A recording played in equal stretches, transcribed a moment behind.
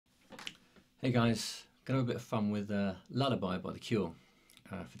Hey guys, gonna have a bit of fun with Lullaby by The Cure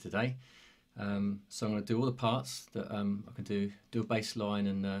for today. So I'm going to do all the parts that I can do a bass line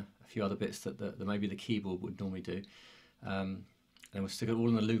and a few other bits that maybe the keyboard would normally do. And we'll stick it all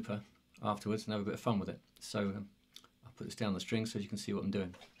in the looper afterwards and have a bit of fun with it. So I'll put this down the string so you can see what I'm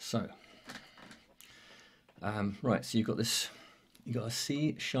doing. So, right, so you've got a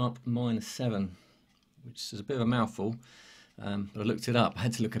C sharp minor 7, which is a bit of a mouthful. But I looked it up. I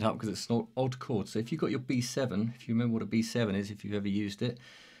had to look it up because it's an odd chord. So if you've got your B7, if you remember what a B7 is, if you've ever used it,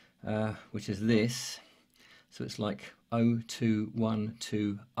 which is this. So it's like O2, 1,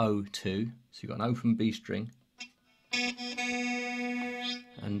 2, O2. So you've got an open B string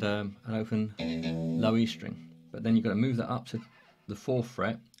and an open low E string. But then you've got to move that up to the 4th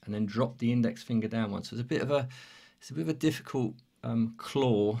fret and then drop the index finger down one. So it's a bit of a difficult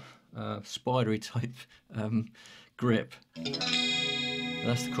claw, spidery type grip.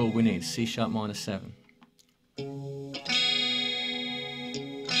 That's the chord we need, C sharp minor 7. Then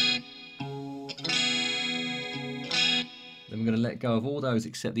we're going to let go of all those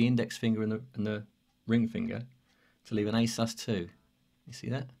except the index finger and the ring finger to leave an A sus2. You see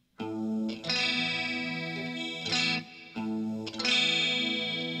that?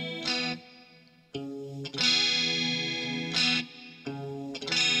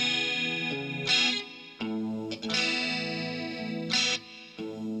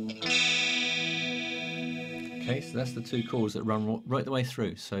 Okay, so that's the two chords that run right the way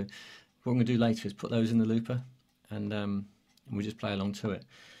through. So what I'm going to do later is put those in the looper and we just play along to it.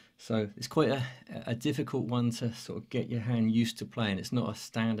 So it's quite a difficult one to sort of get your hand used to playing. It's not a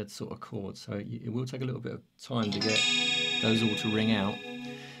standard sort of chord, so it will take a little bit of time to get those all to ring out.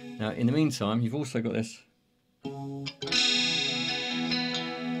 Now in the meantime, you've also got this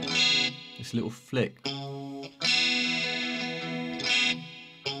little flick.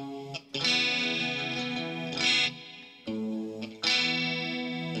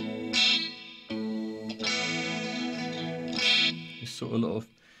 Sort of a lot of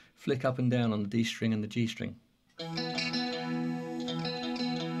flick up and down on the D string and the G string.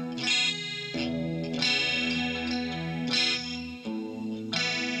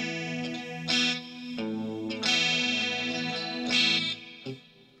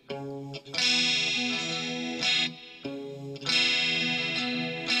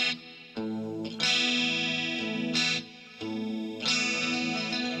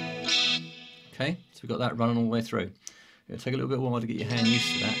 Okay, so we've got that running all the way through. It'll take a little bit while to get your hand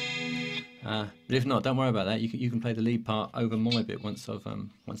used to that, but if not, don't worry about that. You can play the lead part over my bit once I've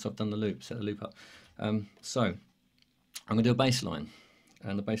done the loop, set the loop up. So I'm going to do a bass line,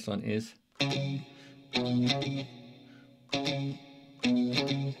 and the bass line is.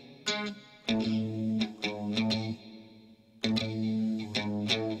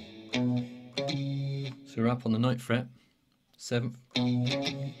 So we're up on the 9th fret, 7th.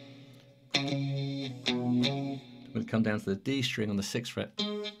 We'll come down to the D string on the 6th fret,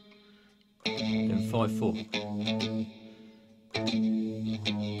 then 5, 4.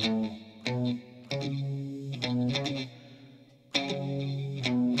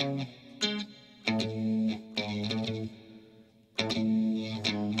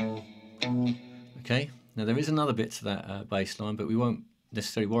 Okay, now there is another bit to that bass line, but we won't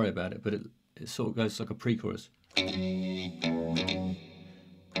necessarily worry about it, but it sort of goes like a pre-chorus.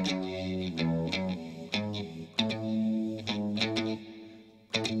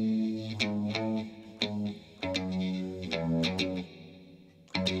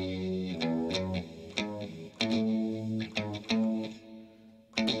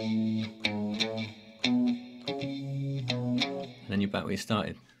 Then you're back where you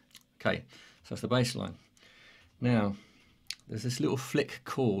started. Okay, so that's the bass line. Now, there's this little flick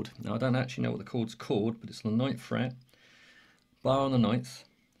chord. Now, I don't actually know what the chord's called, but it's on the 9th fret, bar on the 9th,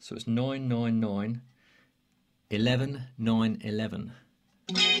 so it's 9, 9, 9, 11, 9, 11.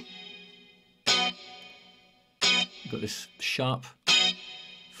 You've got this sharp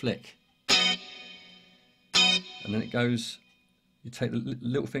flick. And then it goes, you take the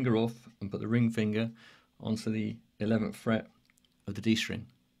little finger off and put the ring finger onto the 11th fret of the D string.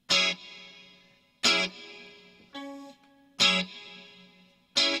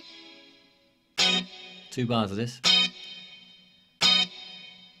 Two bars of this.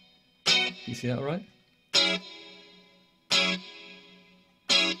 You see that all right?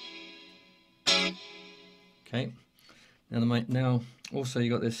 Okay. Now also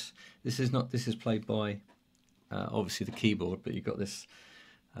you got this. This is played by obviously the keyboard, but you've got this.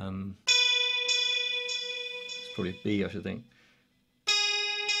 It's probably a B, I should think.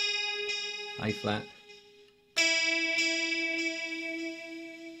 A flat,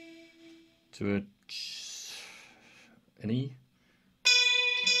 to an E.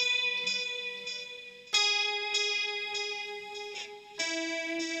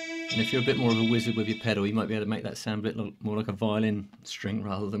 And if you're a bit more of a wizard with your pedal, you might be able to make that sound a bit more like a violin string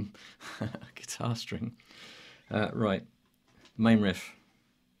rather than a guitar string. Right, main riff.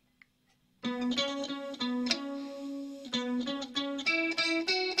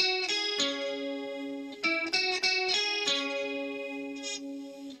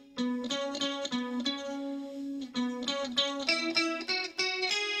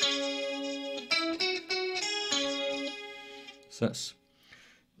 So that's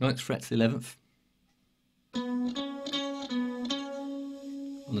 9th fret to the 11th on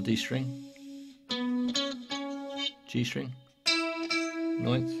the D string, G string,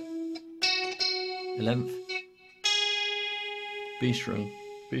 9th, 11th, B string,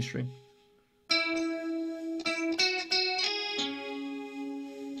 B string.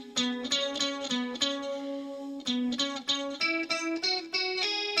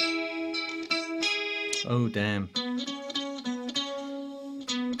 Oh damn.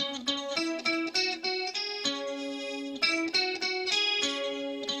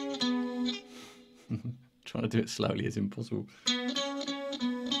 Trying to do it slowly is impossible.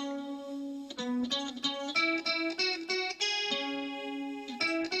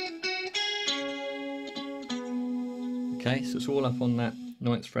 Okay, so it's all up on that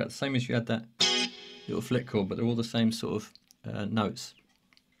 9th fret, same as you had that little flick chord, but they're all the same sort of notes.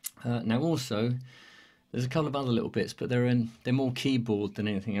 Now also, there's a couple of other little bits, but they're more keyboard than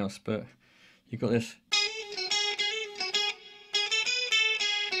anything else. But you've got this.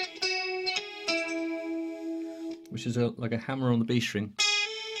 Which is like a hammer on the B string.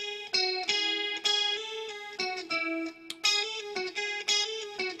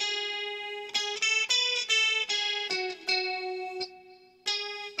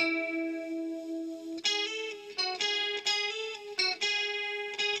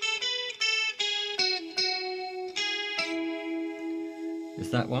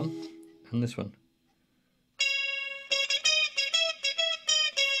 There's that one and this one.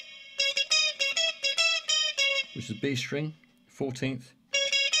 Which is B string, 14th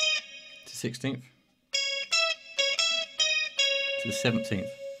to 16th to the 17th.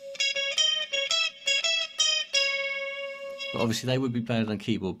 But obviously they would be played on a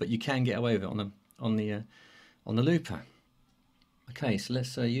keyboard, but you can get away with it on the looper. Okay, so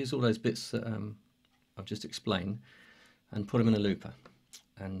let's use all those bits that I've just explained and put them in a looper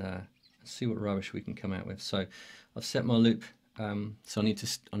and see what rubbish we can come out with. So I've set my loop. So I need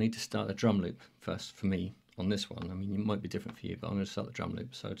to start a drum loop first for me. On this one, I mean, it might be different for you, but I'm going to start the drum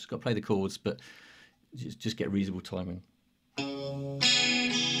loop. So I just got to play the chords, but just get reasonable timing.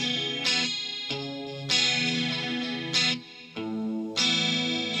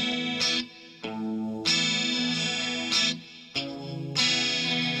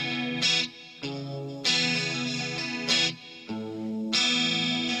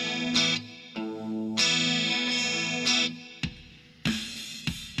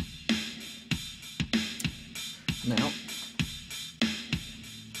 Now,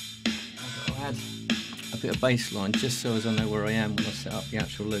 I've got to add a bit of bass line just so as I know where I am when I set up the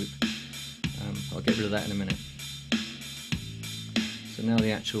actual loop. I'll get rid of that in a minute. So now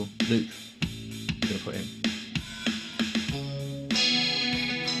the actual loop I'm going to put in.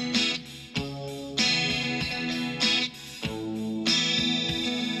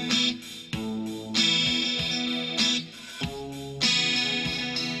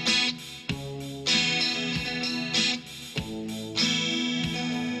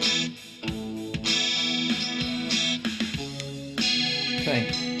 Okay,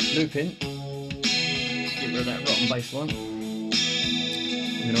 loop in, get rid of that rotten bass line.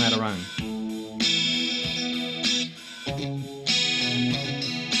 I'm going to add our own.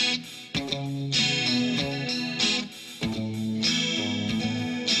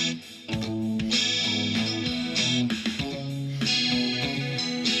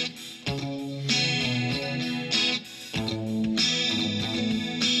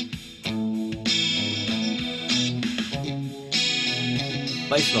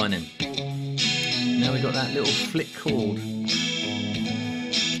 Bass line in. Now we've got that little flick chord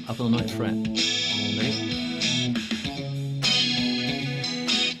up on the 9th fret. Ready?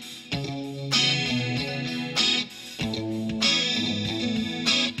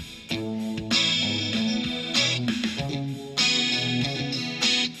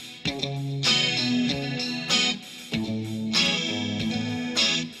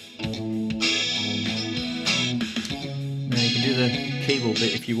 Keyboard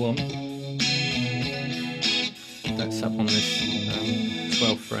bit if you want. That's up on this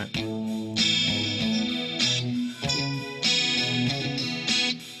 12th fret.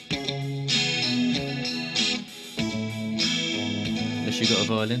 got a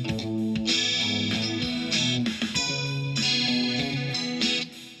violin.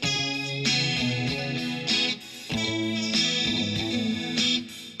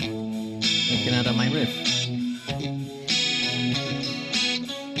 We can add our main riff.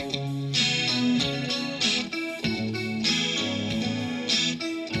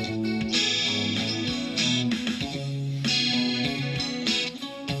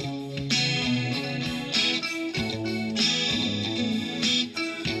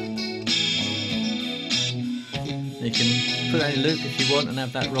 You can put that in a loop if you want and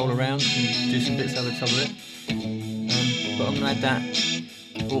have that roll around and do some bits over the top of it. But I'm going to add that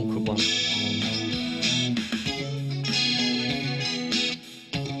awkward one.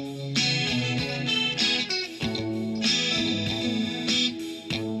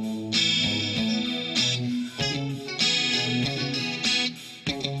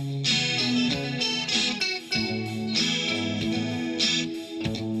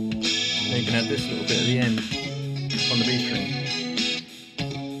 Then you can add this little bit at the end on the B string.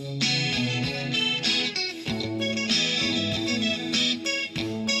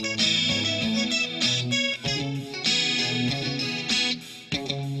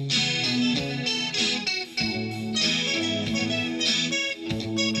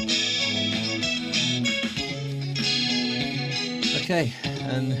 Okay,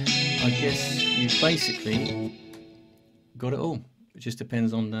 and I guess you've basically got it all. It just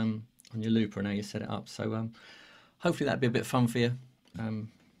depends on your looper and how you set it up. So hopefully that'll be a bit of fun for you. I'll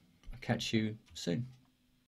catch you soon.